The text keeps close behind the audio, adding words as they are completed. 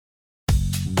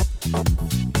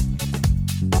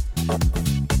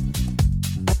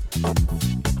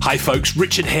Hi folks,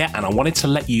 Richard here, and I wanted to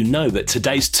let you know that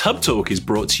today's Tub Talk is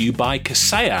brought to you by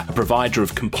Kaseya, a provider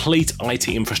of complete IT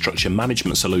infrastructure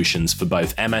management solutions for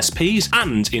both MSPs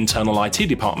and internal IT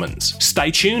departments.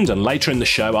 Stay tuned, and later in the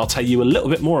show I'll tell you a little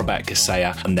bit more about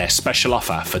Kaseya and their special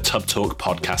offer for Tub Talk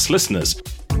podcast listeners.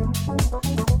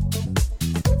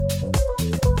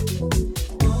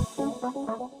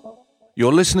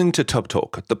 You're listening to Tub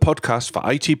Talk, the podcast for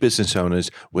IT business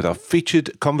owners, with our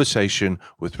featured conversation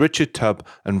with Richard Tubb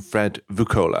and Fred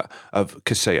Vukola of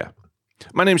Kaseya.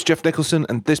 My name's Jeff Nicholson,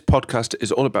 and this podcast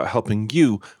is all about helping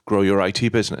you grow your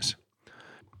IT business.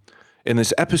 In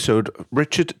this episode,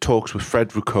 Richard talks with Fred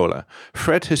Vukola.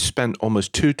 Fred has spent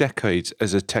almost 2 decades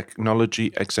as a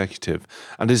technology executive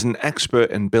and is an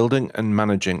expert in building and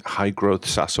managing high-growth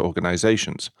SaaS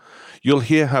organizations. You'll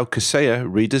hear how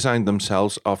Kaseya redesigned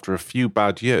themselves after a few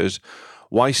bad years,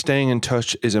 why staying in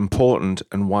touch is important,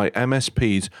 and why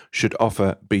MSPs should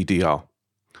offer BDR.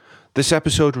 This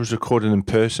episode was recorded in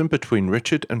person between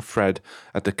Richard and Fred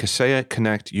at the Kaseya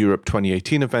Connect Europe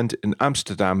 2018 event in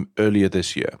Amsterdam earlier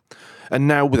this year. And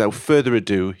now, without further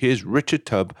ado, here's Richard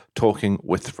Tubb talking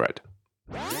with Fred.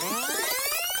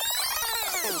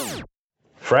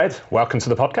 Fred, welcome to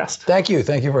the podcast. Thank you.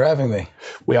 Thank you for having me.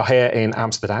 We are here in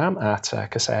Amsterdam at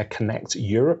Kaseya Connect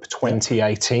Europe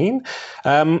 2018.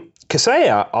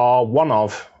 Kaseya are one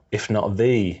of, if not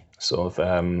the, sort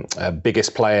of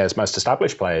biggest players, most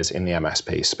established players in the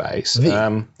MSP space.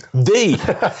 Thank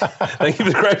you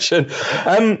for the correction.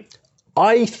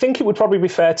 I think it would probably be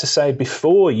fair to say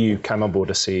before you came on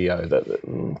board as CEO that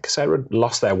Kaseya had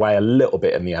lost their way a little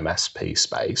bit in the MSP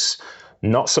space.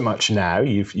 Not so much now.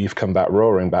 You've come back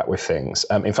roaring back with things.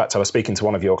 In fact, I was speaking to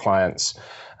one of your clients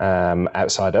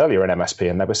outside earlier in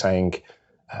MSP, and they were saying,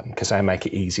 Kaseya make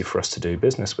it easy for us to do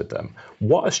business with them.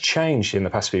 What has changed in the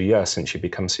past few years since you've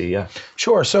become CEO?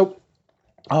 Sure. So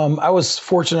I was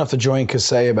fortunate enough to join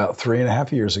Kaseya about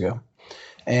 3.5 years ago.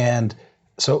 And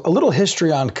so a little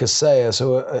history on Kaseya.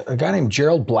 So a guy named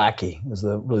Gerald Blackie is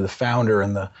really the founder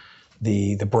and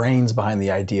the brains behind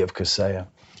the idea of Kaseya.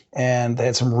 And they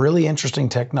had some really interesting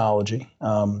technology,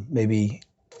 maybe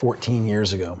 14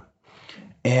 years ago.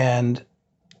 And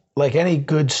like any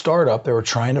good startup, they were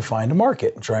trying to find a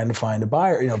market, trying to find a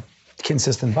buyer,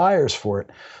 consistent buyers for it.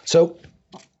 So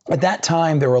at that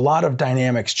time, there were a lot of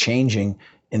dynamics changing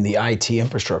in the IT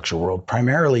infrastructure world,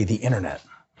 primarily the internet.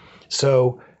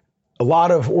 So a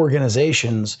lot of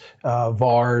organizations,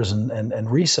 VARs and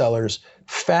resellers,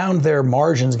 found their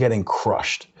margins getting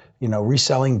crushed.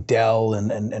 Reselling Dell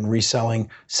and reselling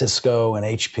Cisco and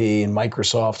HP and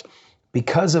Microsoft.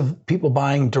 Because of people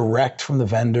buying direct from the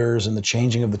vendors and the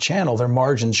changing of the channel, their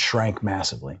margins shrank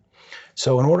massively.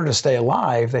 So in order to stay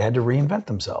alive, they had to reinvent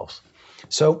themselves.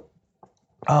 So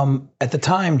at the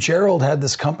time, Gerald had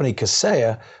this company,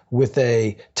 Kaseya, with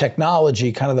a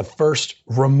technology, kind of the first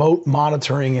remote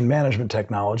monitoring and management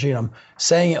technology. And I'm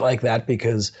saying it like that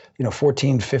because,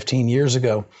 14, 15 years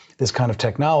ago, this kind of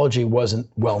technology wasn't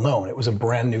well known. It was a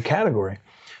brand new category.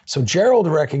 So Gerald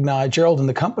and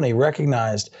the company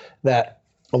recognized that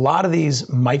a lot of these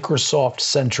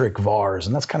Microsoft-centric VARs,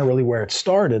 and that's kind of really where it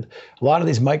started, a lot of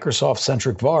these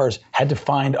Microsoft-centric VARs had to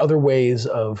find other ways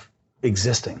of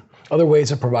existing, other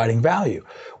ways of providing value.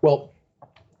 Well,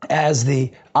 as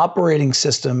the operating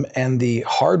system and the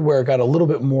hardware got a little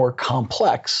bit more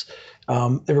complex,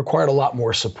 they required a lot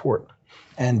more support.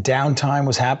 And downtime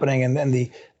was happening, and then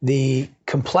the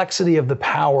complexity of the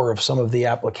power of some of the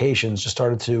applications just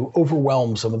started to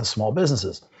overwhelm some of the small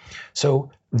businesses. So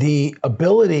the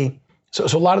ability, so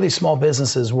a lot of these small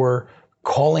businesses were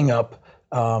calling up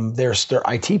their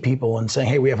IT people and saying,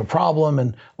 hey, we have a problem.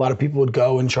 And a lot of people would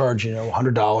go and charge, $100 or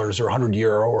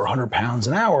 €100 or £100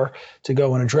 an hour to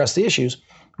go and address the issues.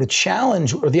 The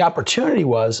challenge or the opportunity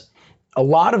was a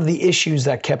lot of the issues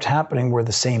that kept happening were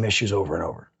the same issues over and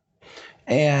over.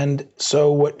 And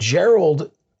so what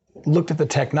Gerald looked at the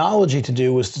technology to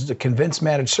do was to convince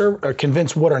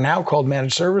convince what are now called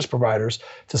managed service providers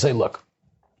to say, look,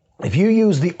 if you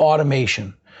use the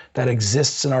automation that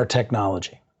exists in our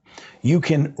technology, you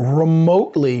can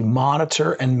remotely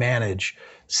monitor and manage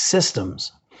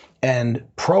systems and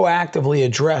proactively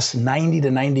address 90 to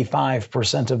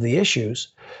 95% of the issues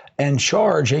and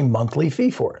charge a monthly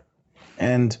fee for it.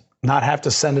 And not have to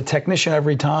send a technician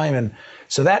every time. And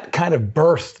so that kind of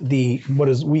birthed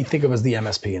we think of as the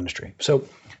MSP industry. So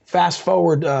fast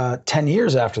forward 10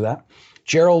 years after that,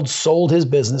 Gerald sold his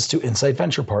business to Insight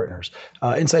Venture Partners.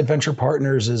 Insight Venture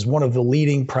Partners is one of the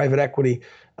leading private equity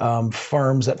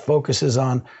firms that focuses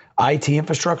on IT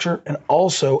infrastructure and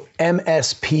also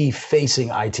MSP-facing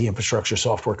IT infrastructure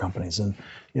software companies. And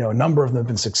a number of them have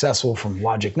been successful, from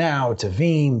LogicNow to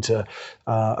Veeam to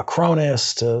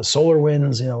Acronis to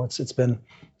SolarWinds. It's been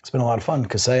a lot of fun.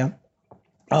 Kaseya.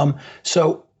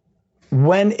 So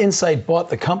when Insight bought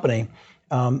the company,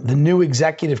 the new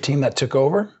executive team that took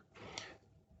over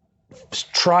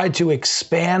tried to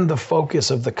expand the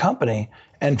focus of the company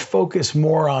and focus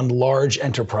more on large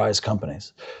enterprise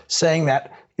companies, saying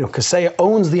that Kaseya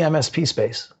owns the MSP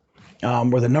space.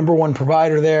 We're the number one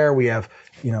provider there. We have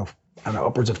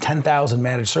upwards of 10,000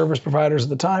 managed service providers at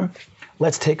the time.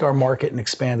 Let's take our market and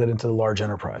expand it into the large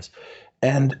enterprise.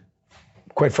 And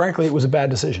quite frankly, it was a bad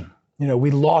decision.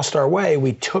 We lost our way.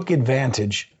 We took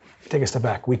advantage. Take a step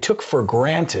back. We took for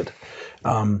granted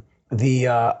our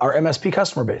MSP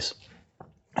customer base.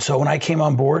 So when I came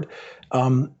on board,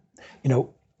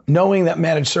 knowing that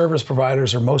managed service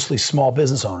providers are mostly small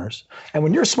business owners, and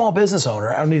when you're a small business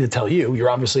owner, I don't need to tell you, you're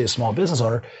obviously a small business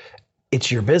owner.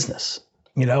 It's your business,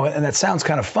 and that sounds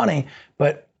kind of funny,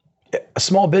 but a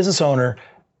small business owner,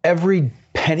 every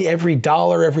penny, every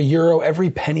dollar, every euro, every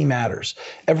penny matters.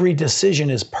 Every decision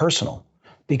is personal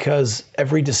because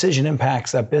every decision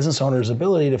impacts that business owner's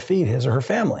ability to feed his or her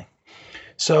family.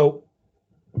 So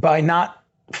by not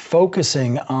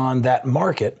focusing on that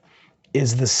market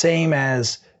is the same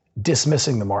as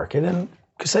dismissing the market. And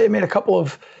Kaseya made a couple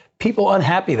of people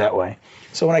unhappy that way.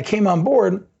 So when I came on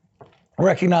board, I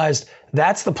recognized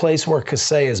that's the place where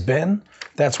Kaseya has been.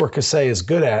 That's where Kaseya is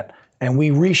good at. And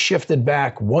we reshifted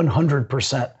back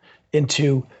 100%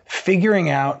 into figuring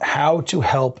out how to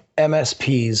help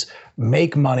MSPs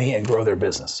make money and grow their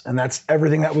business. And that's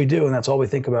everything that we do. And that's all we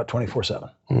think about 24/7.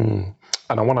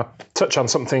 And I want to touch on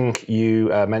something you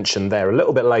mentioned there a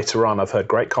little bit later on. I've heard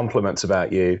great compliments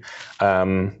about you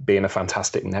being a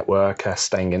fantastic networker,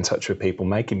 staying in touch with people,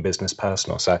 making business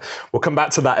personal. So we'll come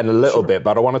back to that in a little bit,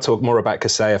 but I want to talk more about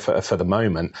Kaseya for the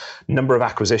moment. Number of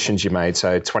acquisitions you made.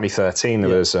 So 2013,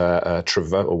 there was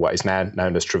what is now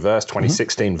known as Traverse.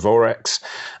 2016, Vorex,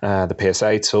 the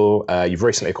PSA tool. You've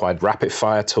recently acquired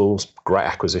RapidFire Tools. Great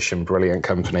acquisition, brilliant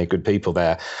company, good people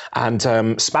there. And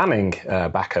Spanning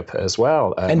backup as well.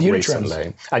 And Unitrends.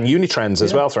 Recently. And Unitrends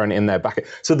as well, thrown in there back.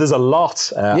 So there's a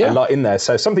lot in there.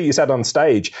 So something you said on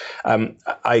stage,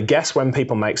 I guess when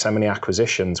people make so many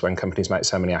acquisitions, when companies make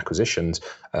so many acquisitions,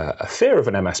 a fear of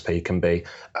an MSP can be,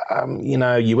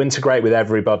 you integrate with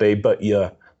everybody, but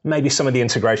maybe some of the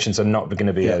integrations are not going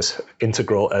to be as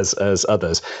integral as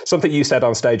others. Something you said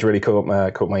on stage really caught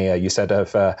my ear. You said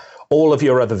of all of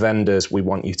your other vendors, we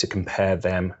want you to compare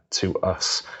them to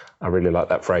us. I really like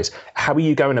that phrase. How are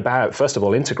you going about, first of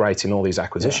all, integrating all these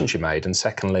acquisitions you made, and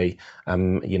secondly,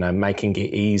 making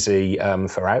it easy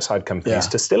for outside companies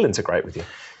to still integrate with you?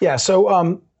 Yeah,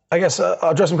 so I guess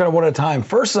I'll address them kind of one at a time.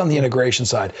 First is on the integration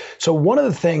side. So one of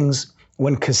the things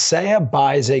when Kaseya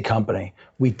buys a company,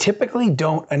 we typically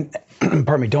don't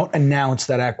announce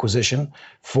that acquisition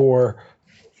for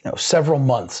several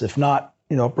months, if not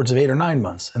upwards of 8 or 9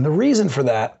 months. And the reason for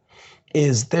that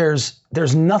is there's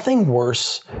nothing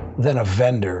worse than a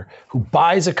vendor who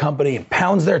buys a company and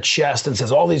pounds their chest and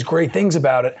says all these great things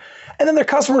about it. And then their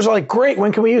customers are like, great,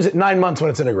 when can we use it? 9 months when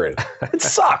it's integrated. It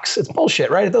sucks. It's bullshit,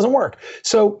 right? It doesn't work.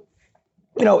 So,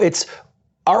 it's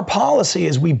our policy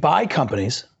is we buy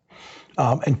companies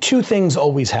and two things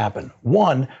always happen.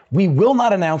 One, we will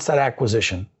not announce that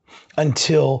acquisition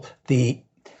until the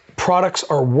products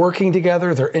are working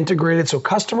together, they're integrated, so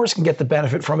customers can get the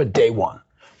benefit from it day one.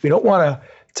 We don't want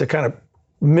to kind of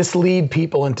mislead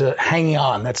people into hanging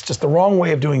on. That's just the wrong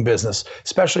way of doing business,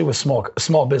 especially with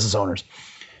small business owners.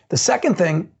 The second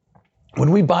thing, when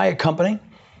we buy a company,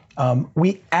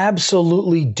 we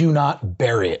absolutely do not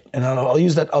bury it. And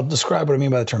I'll describe what I mean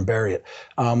by the term bury it.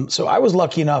 So I was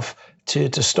lucky enough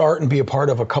to start and be a part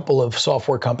of a couple of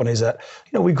software companies that,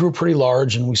 we grew pretty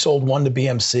large, and we sold one to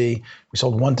BMC, we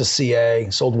sold one to CA,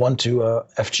 sold one to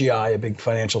FGI, a big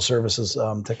financial services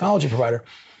technology provider.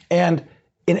 And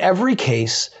in every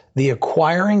case, the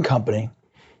acquiring company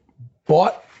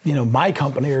bought, my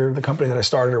company or the company that I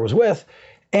started or was with,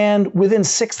 and within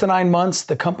 6 to 9 months,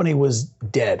 the company was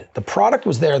dead. The product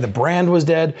was there, the brand was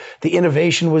dead, the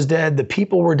innovation was dead, the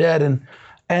people were dead,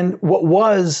 and what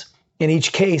was in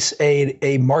each case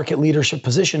a market leadership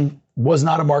position was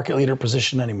not a market leader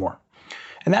position anymore.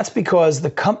 And that's because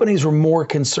the companies were more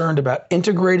concerned about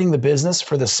integrating the business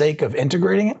for the sake of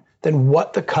integrating it than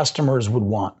what the customers would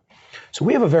want. So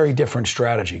we have a very different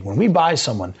strategy. When we buy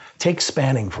someone, take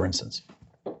Spanning, for instance.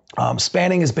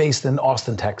 Spanning is based in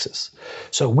Austin, Texas.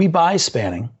 So we buy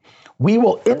Spanning. We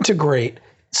will integrate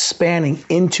spanning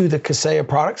into the Kaseya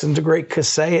products, integrate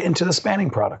Kaseya into the spanning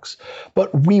products.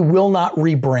 But we will not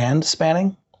rebrand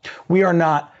spanning. We are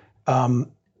not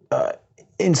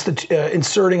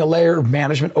inserting a layer of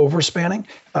management over spanning.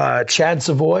 Chad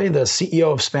Savoy, the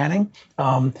CEO of spanning,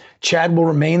 Chad will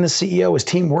remain the CEO. His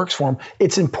team works for him.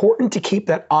 It's important to keep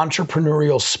that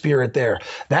entrepreneurial spirit there.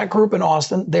 That group in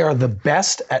Austin, they are the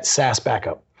best at SaaS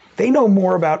backup. They know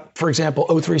more about, for example,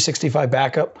 O365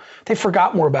 backup. They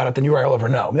forgot more about it than you or I'll ever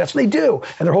know. That's what they do,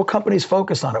 and their whole company's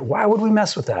focused on it. Why would we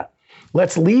mess with that?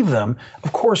 Let's leave them.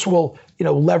 Of course, we'll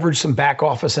leverage some back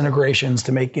office integrations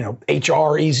to make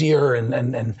HR easier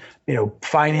and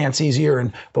finance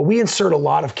easier. But we insert a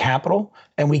lot of capital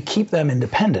and we keep them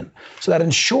independent. So that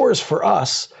ensures for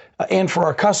us and for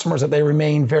our customers that they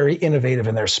remain very innovative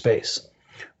in their space,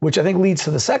 which I think leads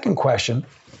to the second question.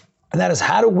 And that is,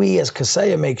 how do we as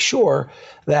Kaseya make sure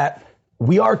that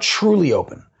we are truly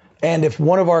open? And if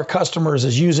one of our customers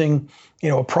is using,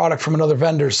 a product from another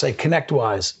vendor, say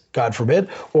ConnectWise, God forbid,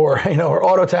 or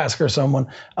Autotask or someone,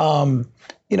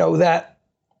 that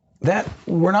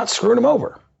we're not screwing them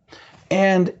over.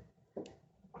 And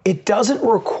it doesn't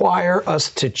require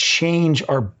us to change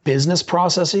our business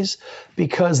processes,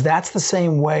 because that's the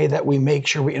same way that we make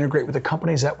sure we integrate with the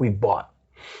companies that we've bought.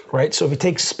 Right? So if you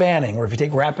take Spanning or if you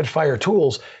take Rapid Fire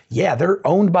Tools, they're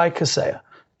owned by Kaseya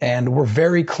and we're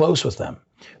very close with them.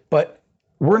 But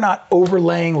we're not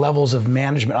overlaying levels of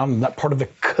management. I'm not part of the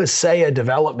Kaseya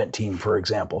development team, for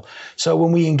example. So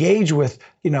when we engage with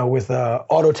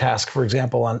Autotask, for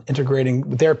example, on integrating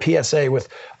their PSA with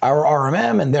our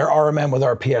RMM and their RMM with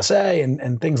our PSA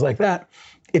and things like that,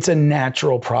 it's a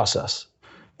natural process.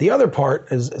 The other part,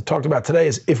 as talked about today,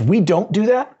 is if we don't do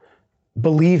that,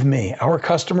 believe me, our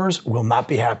customers will not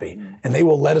be happy, and they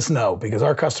will let us know, because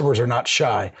our customers are not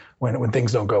shy when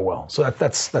things don't go well. So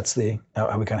that's the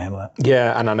how we kind of handle that.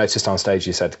 Yeah, and I noticed on stage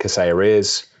you said Kaseya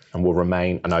is and will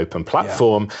remain an open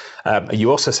platform. Yeah. You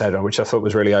also said, which I thought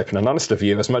was really open and honest of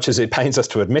you, as much as it pains us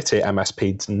to admit it,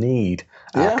 MSPs need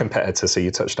competitors. So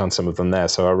you touched on some of them there.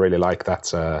 So I really like that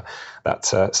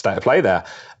state of play there.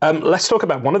 Let's talk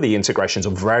about one of the integrations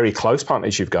of very close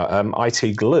partners you've got,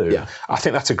 IT Glue. Yeah. I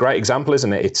think that's a great example,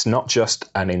 isn't it? It's not just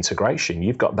an integration.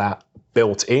 You've got that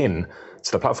built in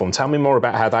to the platform. Tell me more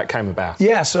about how that came about.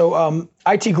 Yeah, so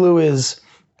IT Glue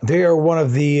they are one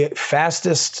of the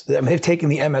fastest. They've taken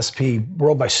the MSP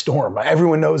world by storm.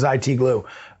 Everyone knows IT Glue.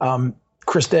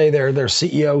 Chris Day, their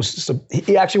CEO, so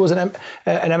he actually was an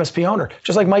MSP owner,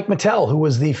 just like Mike Mattel, who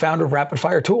was the founder of Rapid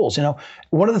Fire Tools.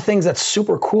 One of the things that's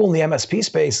super cool in the MSP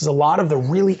space is a lot of the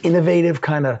really innovative,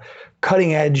 kind of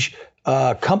cutting edge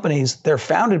companies. They're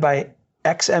founded by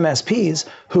ex-MSPs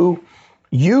who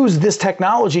use this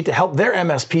technology to help their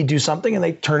MSP do something, and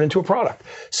they turn it into a product.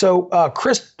 So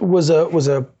Chris was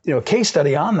a case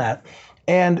study on that,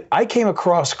 and I came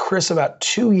across Chris about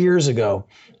 2 years ago.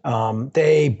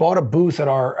 They bought a booth at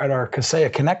our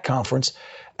Kaseya Connect conference,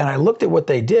 and I looked at what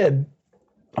they did.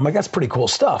 I'm like, that's pretty cool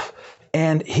stuff.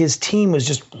 And his team was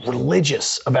just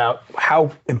religious about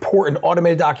how important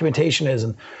automated documentation is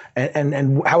and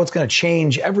how it's going to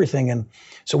change everything. And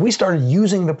so we started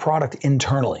using the product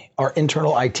internally. Our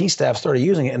internal IT staff started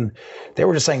using it, and they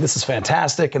were just saying, this is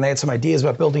fantastic. And they had some ideas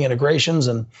about building integrations.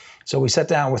 And so we sat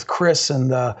down with Chris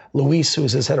and Luis,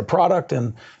 who's his head of product,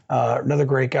 and another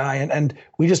great guy. And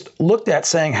we just looked at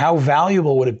saying, how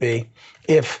valuable would it be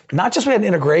if not just we had an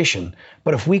integration,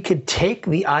 but if we could take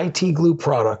the IT Glue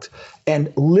product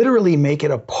and literally make it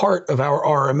a part of our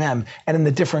RMM and in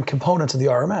the different components of the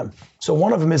RMM. So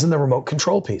one of them is in the remote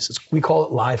control piece. We call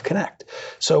it Live Connect.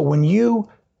 So when you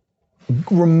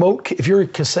if you're a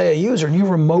Kaseya user and you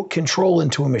remote control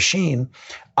into a machine,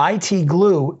 IT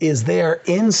Glue is there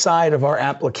inside of our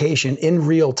application in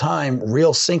real time,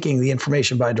 real syncing the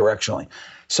information bidirectionally.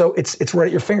 So it's right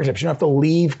at your fingertips. You don't have to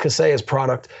leave Kaseya's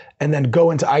product and then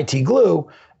go into IT Glue.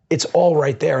 It's all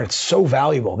right there, and it's so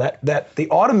valuable that the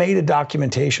automated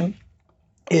documentation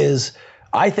is,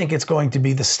 I think it's going to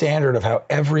be the standard of how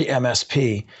every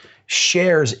MSP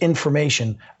shares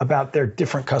information about their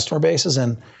different customer bases.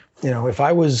 And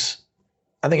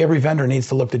I think every vendor needs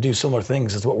to look to do similar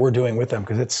things as what we're doing with them,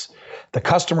 because the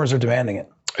customers are demanding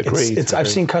it. Agreed. I've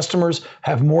seen customers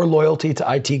have more loyalty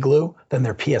to IT Glue than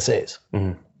their PSAs,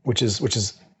 which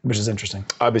is interesting.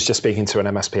 I was just speaking to an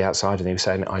MSP outside, and he was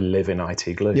saying, I live in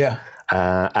IT Glue. Yeah.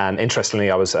 And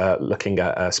interestingly, I was looking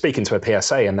at speaking to a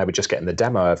PSA, and they were just getting the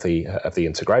demo of the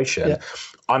integration. Yeah.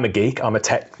 I'm a geek. I'm a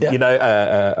tech,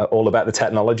 all about the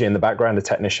technology in the background, a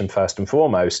technician first and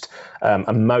foremost.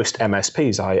 And most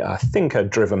MSPs, I think, are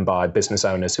driven by business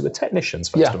owners who are technicians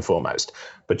first and foremost.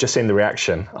 But just seeing the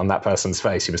reaction on that person's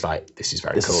face, he was like, "This is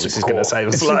very cool. This is going to save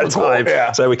us a lot of time."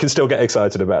 Yeah. So we can still get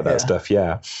excited about that stuff.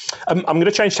 Yeah. I'm going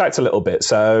to change tact a little bit.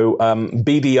 So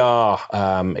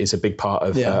BDR is a big part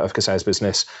of Kaseya's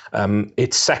business.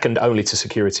 It's second only to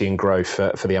security and growth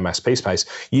for the MSP space.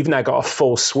 You've now got a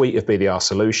full suite of BDR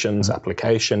solutions,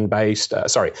 application-based,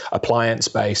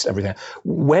 appliance-based, everything.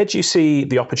 Where do you see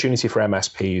the opportunity for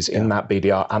MSPs in that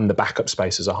BDR and the backup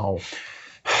space as a whole?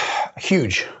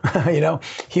 Huge,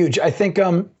 huge. I think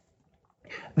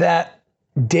that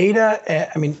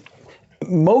data,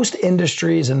 most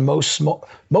industries and most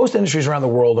industries around the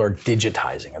world are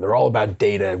digitizing, and they're all about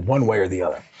data one way or the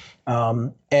other.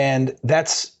 And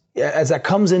that's, as that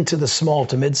comes into the small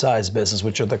to mid-sized business,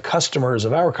 which are the customers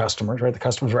of our customers, right? The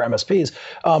customers of our MSPs,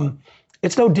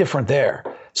 it's no different there.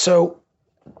 So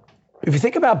if you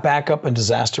think about backup and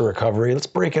disaster recovery, let's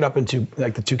break it up into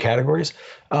like the two categories.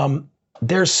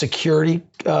 There's security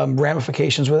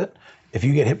ramifications with it. If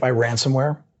you get hit by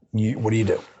ransomware, what do you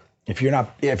do? If you don't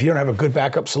have a good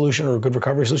backup solution or a good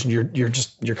recovery solution, you're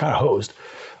kind of hosed.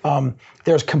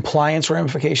 There's compliance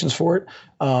ramifications for it.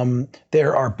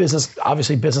 There are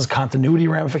business continuity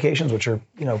ramifications, which are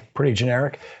pretty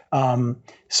generic.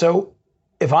 So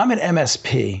if I'm an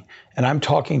MSP and I'm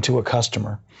talking to a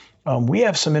customer, we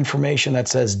have some information that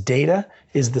says data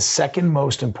is the second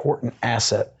most important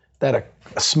asset that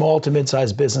a small to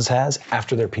mid-sized business has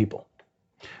after their people.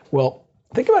 Well,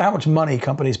 think about how much money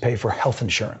companies pay for health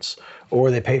insurance,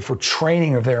 or they pay for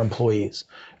training of their employees.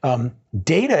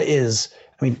 Data is,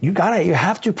 you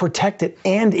have to protect it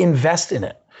and invest in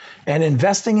it. And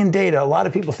investing in data, a lot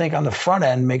of people think on the front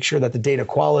end, make sure that the data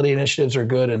quality initiatives are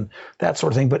good and that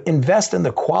sort of thing, but invest in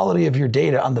the quality of your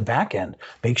data on the back end.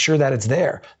 Make sure that it's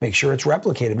there. Make sure it's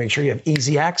replicated. Make sure you have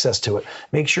easy access to it.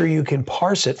 Make sure you can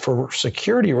parse it for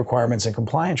security requirements and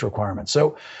compliance requirements.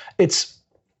 So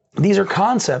these are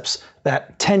concepts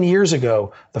that 10 years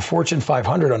ago, the Fortune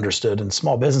 500 understood, and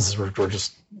small businesses were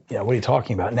just, what are you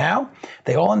talking about? Now,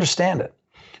 they all understand it.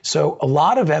 So a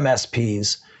lot of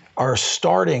MSPs are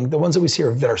starting, the ones that we see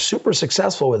that are super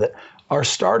successful with it, are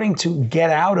starting to get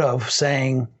out of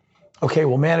saying, okay,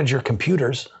 we'll manage your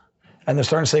computers. And they're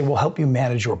starting to say, we'll help you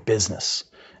manage your business.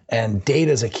 And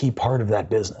data is a key part of that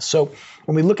business. So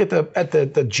when we look at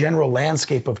the general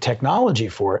landscape of technology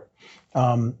for it,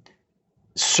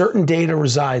 certain data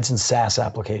resides in SaaS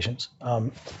applications.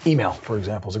 Email, for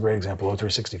example, is a great example,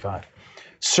 O365.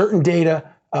 Certain data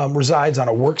resides on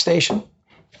a workstation.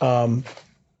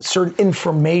 Certain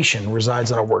information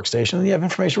resides on a workstation, and you have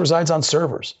information resides on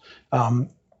servers.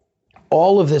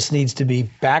 All of this needs to be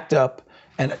backed up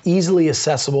and easily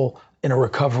accessible in a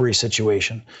recovery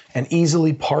situation, and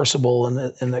easily parsable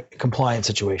in the compliance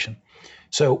situation.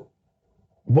 So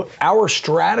what our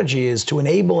strategy is to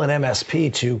enable an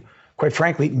MSP to, quite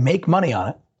frankly, make money on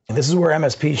it. And this is where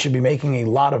MSPs should be making a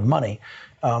lot of money,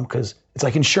 because it's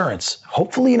like insurance.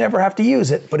 Hopefully you never have to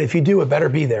use it, but if you do, it better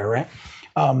be there, right?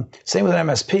 Same with an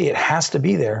MSP, it has to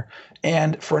be there.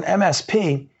 And for an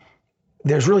MSP,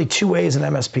 there's really two ways an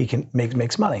MSP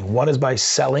makes money. One is by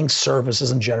selling services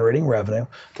and generating revenue.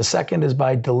 The second is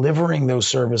by delivering those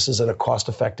services in a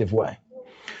cost-effective way.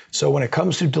 So when it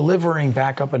comes to delivering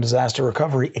backup and disaster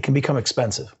recovery, it can become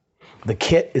expensive. The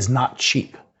kit is not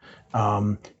cheap.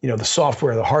 The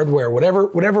software, the hardware,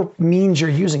 whatever means you're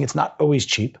using, it's not always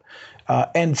cheap.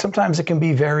 And sometimes it can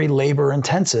be very labor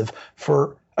intensive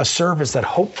for a service that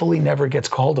hopefully never gets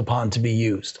called upon to be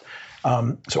used.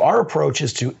 So our approach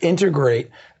is to integrate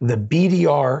the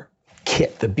BDR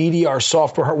kit, the BDR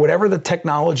software, whatever the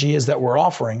technology is that we're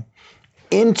offering,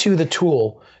 into the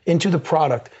tool, into the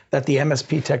product that the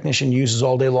MSP technician uses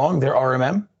all day long, their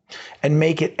RMM, and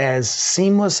make it as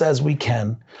seamless as we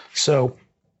can. So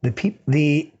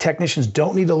the technicians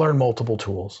don't need to learn multiple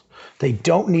tools. They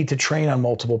don't need to train on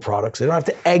multiple products. They don't have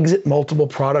to exit multiple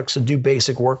products and do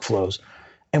basic workflows.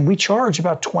 And we charge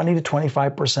about 20 to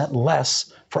 25%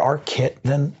 less for our kit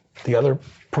than the other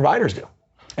providers do.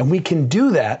 And we can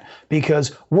do that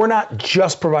because we're not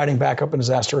just providing backup and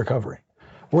disaster recovery.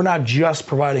 We're not just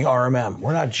providing RMM.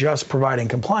 We're not just providing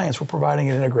compliance. We're providing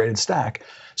an integrated stack.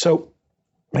 So,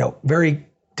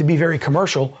 to be very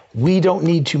commercial, we don't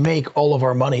need to make all of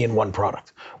our money in one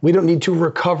product. We don't need to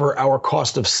recover our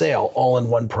cost of sale all in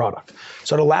one product.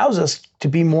 So it allows us to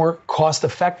be more cost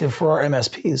effective for our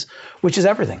MSPs, which is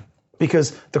everything,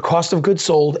 because the cost of goods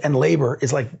sold and labor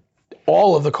is like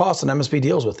all of the costs an MSP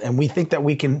deals with. And we think that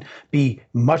we can be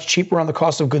much cheaper on the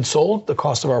cost of goods sold, the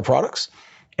cost of our products,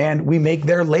 and we make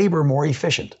their labor more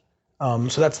efficient.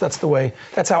 So that's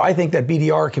how I think that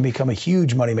BDR can become a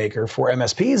huge moneymaker for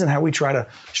MSPs, and how we try to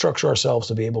structure ourselves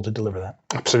to be able to deliver that.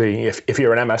 Absolutely. If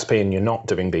you're an MSP and you're not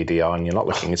doing BDR and you're not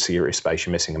looking at serious space,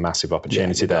 you're missing a massive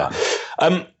opportunity there.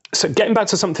 So getting back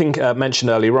to something mentioned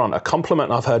earlier on, a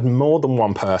compliment I've heard more than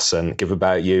one person give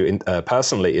about you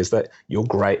personally is that you're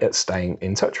great at staying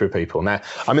in touch with people. Now,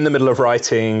 I'm in the middle of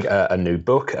writing a new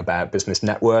book about business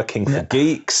networking for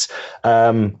geeks.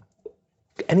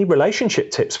 Any relationship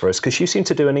tips for us? Because you seem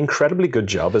to do an incredibly good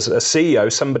job as a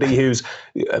CEO, somebody who's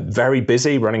very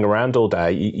busy running around all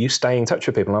day. You stay in touch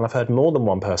with people, and I've heard more than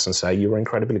one person say you were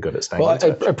incredibly good at staying in touch.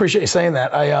 Well, I appreciate you saying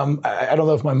that. I don't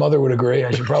know if my mother would agree.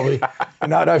 I should probably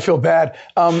not. I feel bad.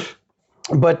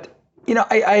 But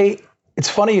it's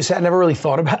funny you said. I never really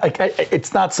thought about it.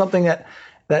 It's not something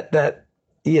that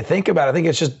you think about. I think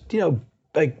it's just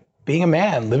like being a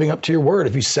man, living up to your word.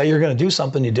 If you say you're going to do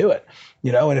something, you do it.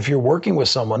 And if you're working with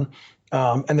someone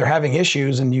and they're having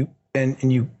issues and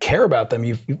you care about them,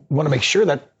 you want to make sure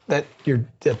that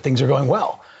things are going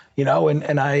well. And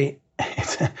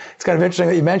it's kind of interesting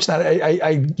that you mentioned that.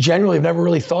 I genuinely have never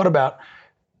really thought about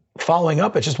following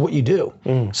up. It's just what you do.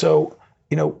 So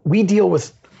we deal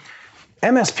with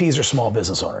MSPs are small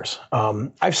business owners.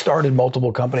 I've started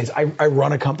multiple companies. I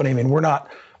run a company. I mean, we're not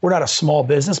a small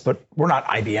business, but we're not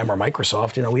IBM or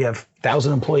Microsoft. We have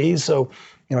 1,000 employees, so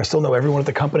I still know everyone at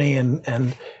the company,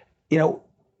 and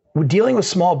dealing with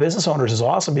small business owners is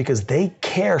awesome because they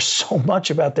care so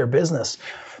much about their business.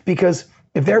 Because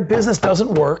if their business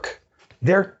doesn't work,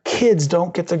 their kids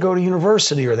don't get to go to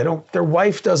university, or their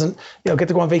wife doesn't get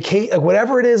to go on vacation,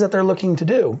 whatever it is that they're looking to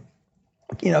do,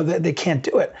 they can't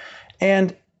do it.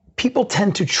 And people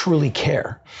tend to truly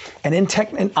care. And in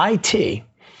IT,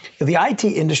 the IT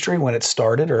industry, when it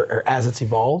started or as it's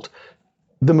evolved,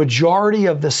 the majority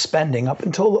of the spending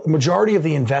majority of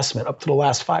the investment up to the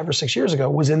last 5 or 6 years ago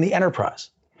was in the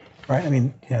enterprise, right? I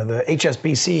mean, the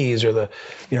HSBCs or the,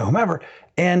 whomever.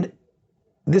 And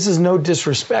this is no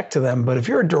disrespect to them, but if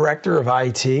you're a director of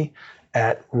IT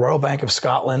at Royal Bank of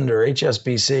Scotland or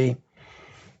HSBC,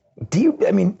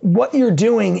 what you're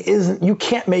doing you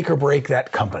can't make or break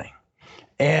that company.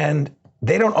 And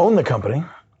they don't own the company.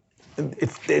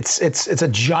 It's a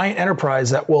giant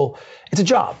enterprise it's a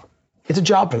job. It's a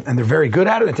job, and they're very good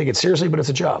at it and take it seriously, but it's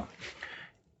a job.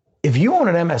 If you own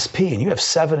an MSP and you have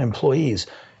 7 employees,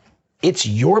 it's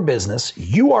your business.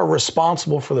 You are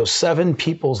responsible for those 7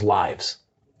 people's lives,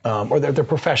 or their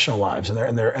professional lives,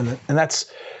 and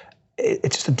that's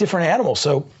it's just a different animal.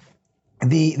 So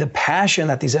the passion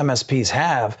that these MSPs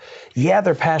have,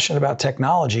 they're passionate about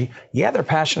technology. They're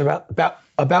passionate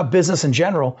about business in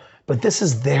general, but this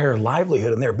is their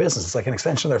livelihood and their business. It's like an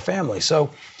extension of their family. So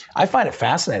I find it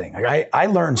fascinating. I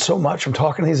learned so much from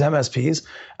talking to these MSPs.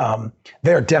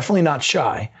 They're definitely not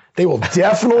shy. They will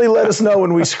definitely let us know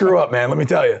when we screw up, man, let me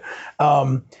tell you.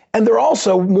 And they're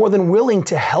also more than willing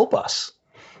to help us,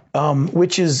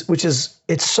 which is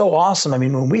it's so awesome. I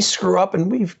mean, when we screw up, and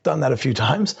we've done that a few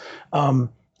times,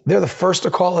 they're the first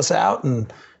to call us out.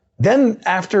 And then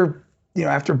after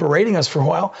berating us for a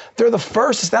while, they're the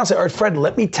first to stand and say, all right, Fred,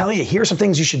 let me tell you, here's some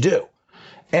things you should do.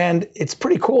 And it's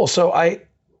pretty cool. So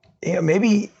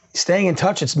maybe staying in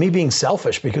touch, it's me being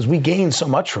selfish because we gain so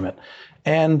much from it.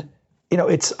 And,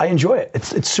 I enjoy it.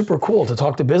 It's super cool to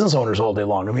talk to business owners all day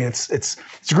long. I mean, it's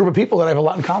a group of people that I have a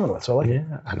lot in common with. So I like it.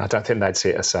 And I don't think they'd see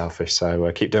it as selfish. So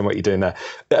keep doing what you're doing there.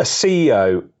 A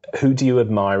CEO, who do you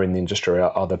admire in the industry?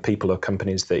 Are there people or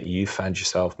companies that you found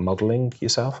yourself modeling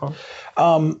yourself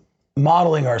on?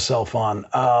 Modeling ourselves on.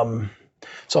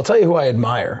 So I'll tell you who I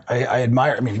admire. I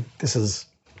admire, this is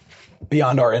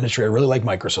beyond our industry. I really like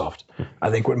Microsoft.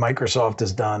 I think what Microsoft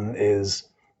has done is,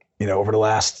 over the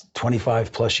last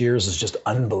 25 plus years is just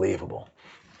unbelievable.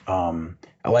 I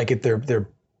like it. They're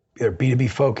B2B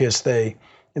focused. They've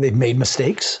made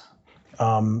mistakes.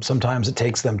 Sometimes it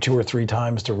takes them 2 or 3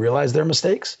 times to realize their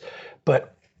mistakes.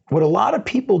 But what a lot of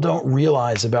people don't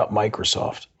realize about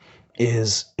Microsoft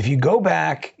is if you go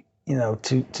back,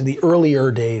 to the earlier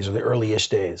days or the early-ish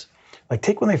days, like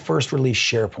take when they first released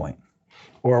SharePoint,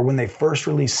 or when they first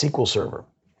released SQL Server,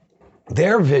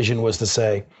 their vision was to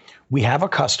say, we have a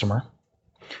customer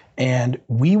and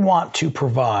we want to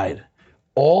provide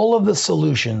all of the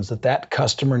solutions that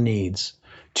customer needs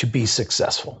to be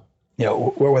successful.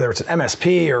 Whether it's an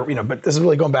MSP or, but this is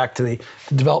really going back to the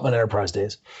development enterprise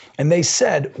days. And they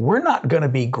said, we're not going to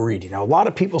be greedy. Now, a lot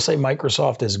of people say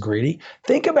Microsoft is greedy.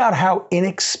 Think about how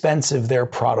inexpensive their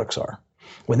products are.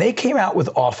 When they came out with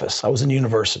Office, I was in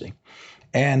university,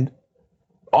 and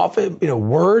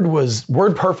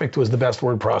WordPerfect was the best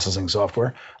word processing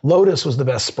software. Lotus was the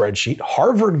best spreadsheet.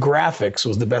 Harvard Graphics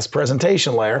was the best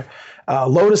presentation layer.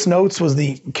 Lotus Notes was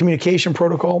the communication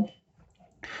protocol.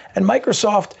 And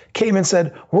Microsoft came and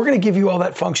said, we're going to give you all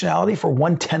that functionality for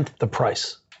 1/10 the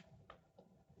price.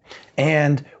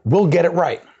 And we'll get it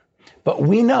right. But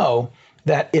we know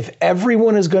that if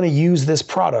everyone is going to use this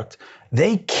product,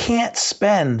 they can't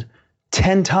spend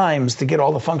 10 times to get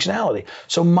all the functionality.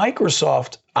 So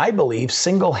Microsoft, I believe,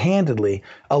 single-handedly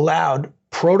allowed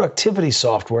productivity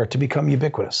software to become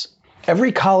ubiquitous.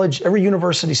 Every college, every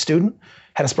university student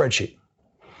had a spreadsheet.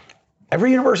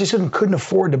 Every university student couldn't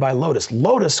afford to buy Lotus.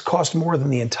 Lotus cost more than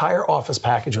the entire Office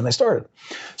package when they started.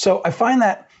 So I find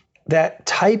that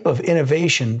type of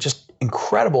innovation just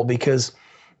incredible because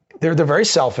they're very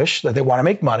selfish, that they want to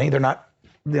make money. They're not,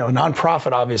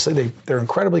 nonprofit, obviously. They're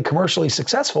incredibly commercially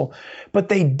successful, but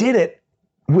they did it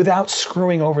without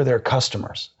screwing over their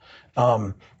customers,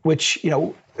 which,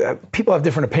 people have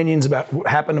different opinions about what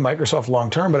happened to Microsoft long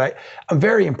term, but I'm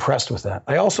very impressed with that.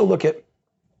 I also look at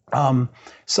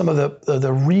some of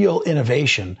the real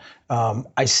innovation.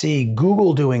 I see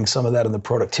Google doing some of that in the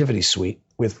productivity suite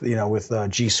with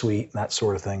G Suite and that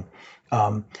sort of thing.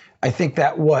 I think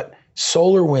that what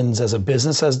SolarWinds as a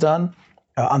business has done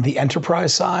on the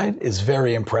enterprise side is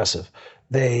very impressive.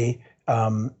 They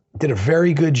did a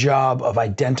very good job of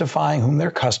identifying whom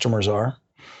their customers are,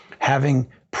 having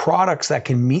products that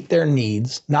can meet their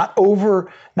needs, not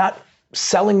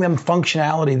selling them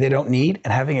functionality they don't need,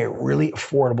 and having a really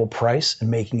affordable price and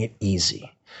making it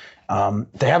easy.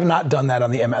 They have not done that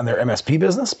on their MSP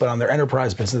business, but on their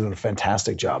enterprise business, they've done a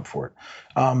fantastic job for it.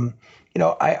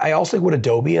 I also think what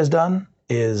Adobe has done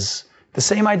is the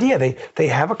same idea. They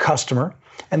have a customer,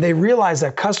 and they realize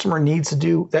that customer needs to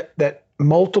do that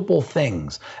multiple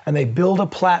things, and they build a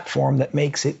platform that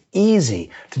makes it easy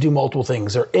to do multiple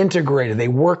things. They're integrated, they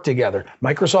work together.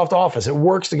 Microsoft Office, it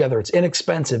works together, it's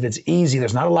inexpensive, it's easy,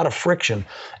 there's not a lot of friction,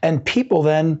 and people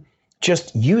then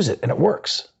just use it and it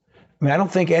works. I mean, I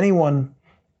don't think anyone,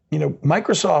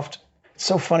 Microsoft, it's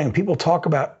so funny when people talk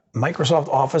about Microsoft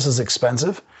Office is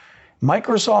expensive.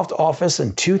 Microsoft Office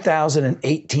in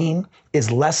 2018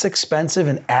 is less expensive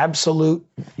in absolute,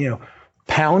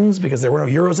 pounds, because there were no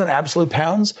euros in absolute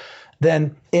pounds,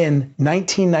 than in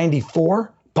 1994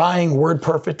 buying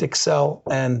WordPerfect, Excel,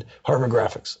 and Harvard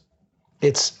Graphics.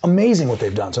 It's amazing what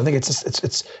they've done. So I think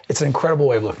it's an incredible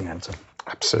way of looking at it. So.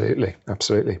 Absolutely.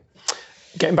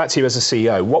 Getting back to you as a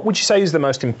CEO, what would you say is the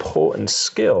most important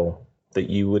skill that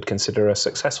you would consider a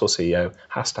successful CEO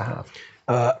has to have?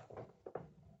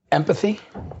 Empathy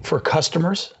for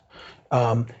customers,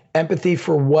 empathy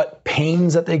for what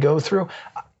pains that they go through.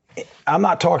 I'm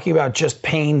not talking about just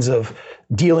pains of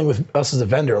dealing with us as a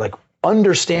vendor, like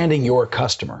understanding your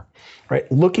customer, right?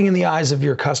 Looking in the eyes of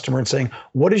your customer and saying,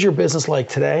 what is your business like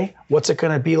today? What's it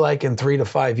going to be like in 3 to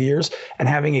 5 years? And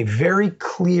having a very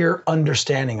clear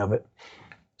understanding of it.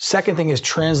 Second thing is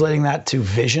translating that to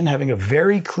vision, having a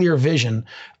very clear vision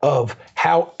of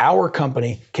how our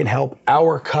company can help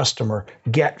our customer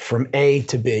get from A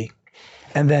to B.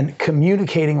 And then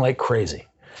communicating like crazy.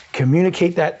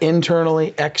 Communicate that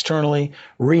internally, externally,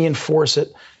 reinforce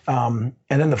it. And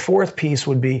then the fourth piece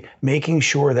would be making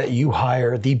sure that you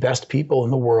hire the best people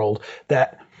in the world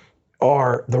that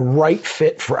are the right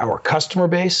fit for our customer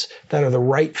base, that are the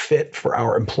right fit for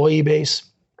our employee base,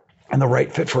 and the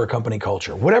right fit for a company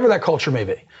culture, whatever that culture may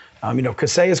be.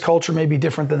 Kaseya's culture may be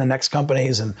different than the next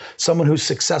company's, and someone who's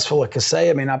successful at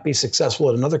Kaseya may not be successful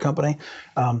at another company.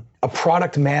 A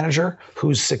product manager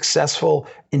who's successful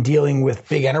in dealing with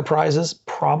big enterprises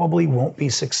probably won't be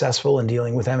successful in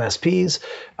dealing with MSPs.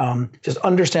 Just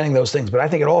understanding those things. But I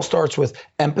think it all starts with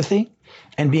empathy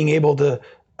and being able to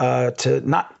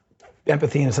not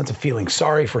empathy in a sense of feeling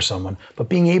sorry for someone, but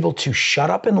being able to shut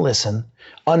up and listen,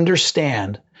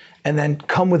 understand, and then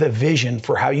come with a vision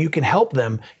for how you can help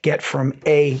them get from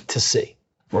A to C,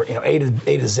 or A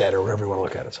to Z, or whatever you want to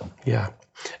look at it. So yeah,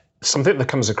 something that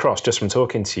comes across just from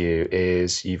talking to you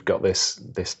is you've got this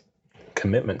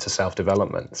commitment to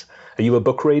self-development. Are you a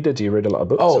book reader? Do you read a lot of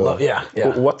books? Oh, yeah.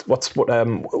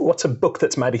 What's a book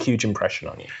that's made a huge impression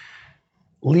on you?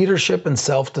 Leadership and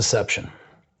Self-Deception.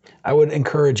 I would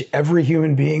encourage every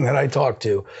human being that I talk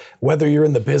to, whether you're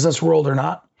in the business world or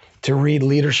not, to read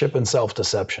Leadership and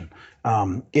Self-Deception.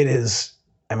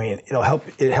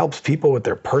 It helps people with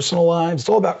their personal lives. It's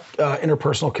all about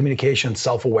interpersonal communication,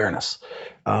 self-awareness,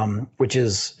 which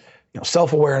is,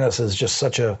 self-awareness is just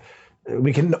such a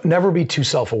we can never be too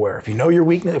self-aware. If you know your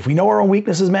weakness, if we know our own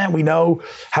weaknesses, man, we know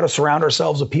how to surround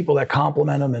ourselves with people that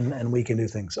complement them, and we can do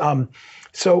things.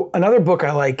 So another book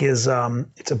I like is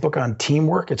it's a book on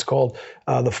teamwork. It's called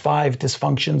The 5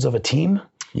 Dysfunctions of a Team.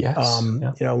 Yes.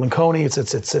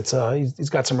 Lencioni. He's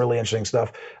got some really interesting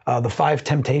stuff. The 5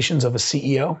 Temptations of a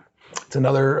CEO. It's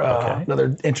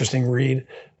another interesting read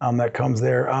that comes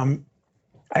there.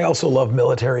 I also love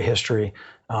military history.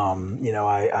 I'm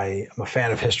a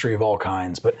fan of history of all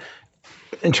kinds, but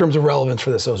in terms of relevance for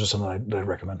this, those are some that I'd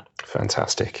recommend.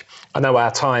 Fantastic. I know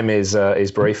our time is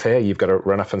brief here. You've got to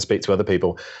run off and speak to other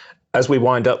people. As we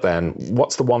wind up then,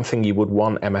 what's the one thing you would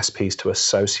want MSPs to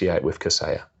associate with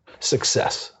Kaseya?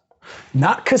 Success.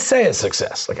 Not Kaseya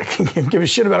success. Like, I can give a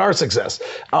shit about our success.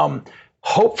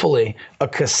 Hopefully, a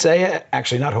Kaseya,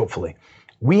 actually not hopefully,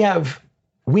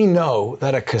 we know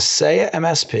that a Kaseya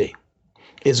MSP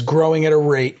is growing at a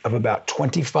rate of about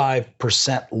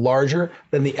 25% larger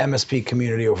than the MSP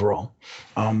community overall.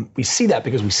 We see that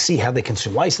because we see how they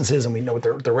consume licenses and we know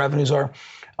what their revenues are.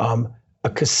 A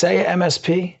Kaseya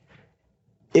MSP,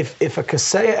 if a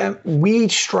Kaseya, we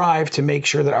strive to make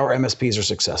sure that our MSPs are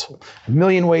successful. A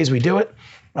million ways we do it.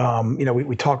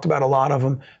 We talked about a lot of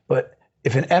them, but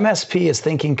if an MSP is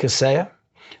thinking Kaseya,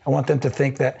 I want them to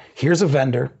think that here's a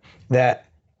vendor that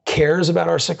cares about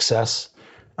our success,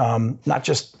 not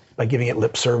just by giving it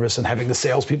lip service and having the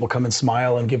salespeople come and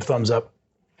smile and give thumbs up,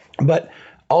 but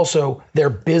also their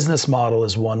business model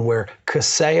is one where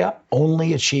Kaseya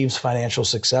only achieves financial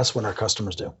success when our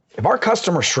customers do. If our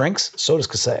customer shrinks, so does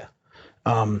Kaseya.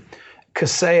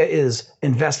 Kaseya is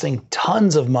investing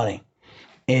tons of money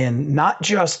in not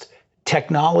just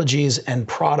technologies and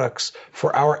products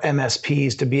for our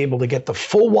MSPs to be able to get the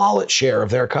full wallet share of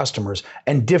their customers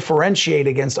and differentiate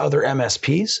against other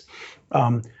MSPs,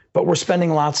 but we're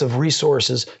spending lots of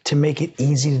resources to make it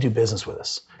easy to do business with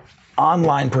us.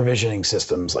 Online provisioning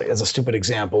systems, like as a stupid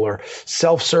example, or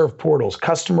self-serve portals,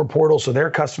 customer portals so their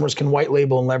customers can white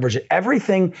label and leverage it.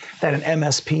 Everything that an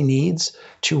MSP needs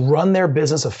to run their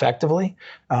business effectively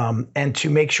and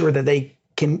to make sure that they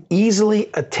can easily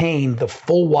attain the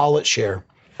full wallet share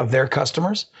of their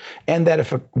customers, and that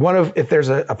if there's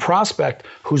a prospect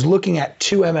who's looking at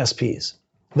 2 MSPs,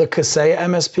 the Kaseya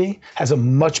MSP has a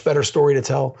much better story to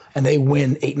tell, and they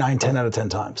win 8, 9, 10 out of 10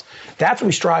 times. That's what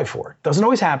we strive for. Doesn't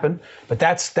always happen, but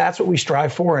that's what we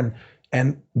strive for.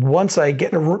 And once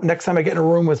next time I get in a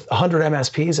room with 100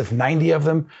 MSPs, if 90 of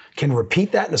them can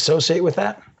repeat that and associate with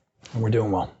that, then we're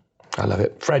doing well. I love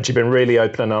it. Fred, you've been really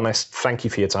open and honest. Thank you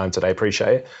for your time today.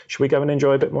 Appreciate it. Should we go and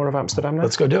enjoy a bit more of Amsterdam now?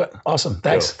 Let's go do it. Awesome.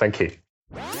 Thanks. Cool. Thank you.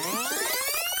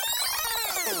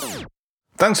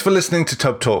 Thanks for listening to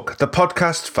Tub Talk, the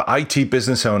podcast for IT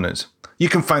business owners. You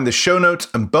can find the show notes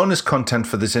and bonus content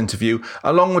for this interview,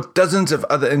 along with dozens of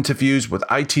other interviews with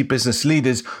IT business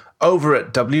leaders over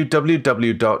at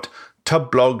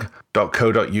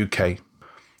www.tubblog.co.uk.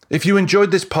 If you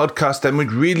enjoyed this podcast, then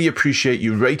we'd really appreciate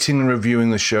you rating and reviewing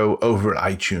the show over at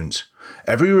iTunes.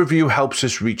 Every review helps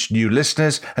us reach new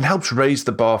listeners and helps raise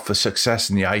the bar for success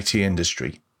in the IT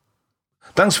industry.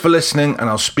 Thanks for listening, and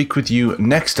I'll speak with you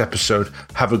next episode.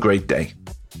 Have a great day.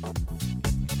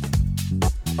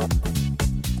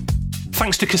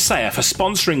 Thanks to Kaseya for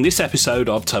sponsoring this episode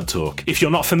of Tub Talk. If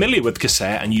you're not familiar with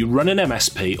Kaseya and you run an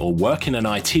MSP or work in an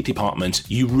IT department,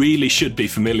 you really should be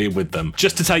familiar with them.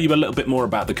 Just to tell you a little bit more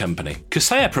about the company,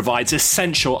 Kaseya provides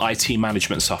essential IT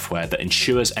management software that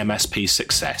ensures MSP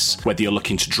success. Whether you're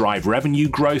looking to drive revenue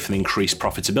growth and increase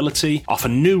profitability, offer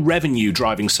new revenue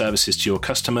driving services to your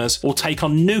customers, or take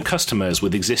on new customers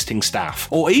with existing staff,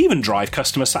 or even drive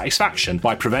customer satisfaction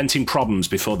by preventing problems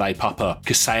before they pop up,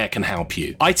 Kaseya can help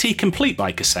you. IT Complete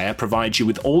by Kaseya provides you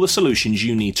with all the solutions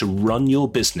you need to run your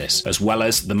business, as well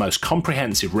as the most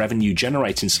comprehensive revenue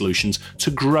generating solutions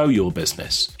to grow your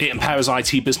business. It empowers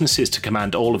IT businesses to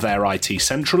command all of their IT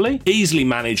centrally, easily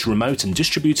manage remote and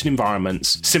distributed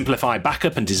environments, simplify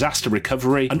backup and disaster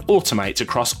recovery, and automate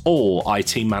across all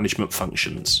IT management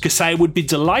functions. Kaseya would be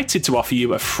delighted to offer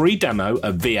you a free demo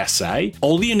of VSA.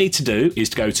 All you need to do is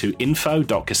to go to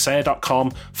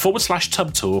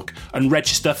info.kaseya.com/tubtalk and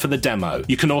register for the demo.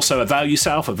 You can also avail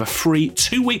yourself of a free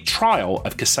 2-week trial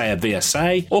of Kaseya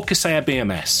VSA or Kaseya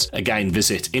BMS. Again,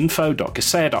 visit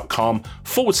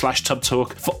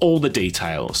info.kaseya.com/tubtalk for all the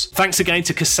details. Thanks again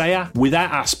to Kaseya.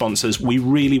 Without our sponsors, we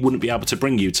really wouldn't be able to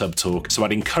bring you Tub Talk, so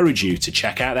I'd encourage you to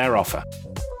check out their offer.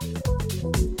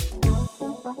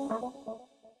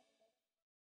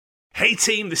 Hey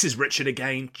team, this is Richard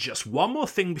again. Just one more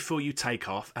thing before you take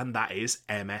off, and that is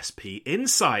MSP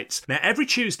Insights. Now, every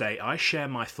Tuesday, I share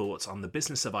my thoughts on the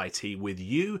business of IT with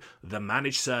you, the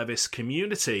managed service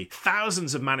community.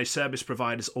 Thousands of managed service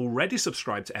providers already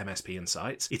subscribe to MSP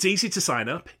Insights. It's easy to sign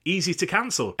up, easy to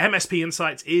cancel. MSP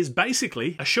Insights is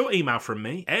basically a short email from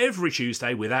me every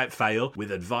Tuesday without fail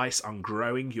with advice on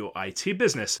growing your IT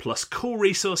business, plus cool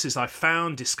resources I've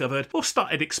found, discovered, or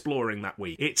started exploring that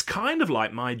week. It's kind of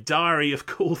like my diary of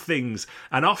cool things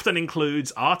and often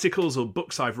includes articles or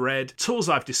books I've read, tools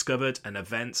I've discovered, and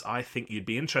events I think you'd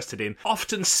be interested in,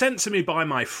 often sent to me by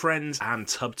my friends and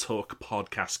Tub Talk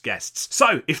podcast guests.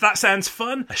 So, if that sounds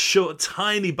fun, a short,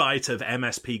 tiny bite of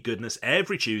MSP goodness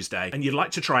every Tuesday, and you'd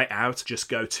like to try it out, just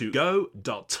go to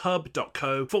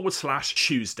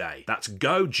go.tub.co/Tuesday. That's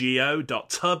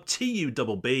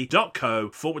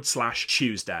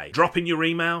go.tub.co/Tuesday. Drop in your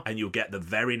email and you'll get the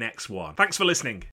very next one. Thanks for listening.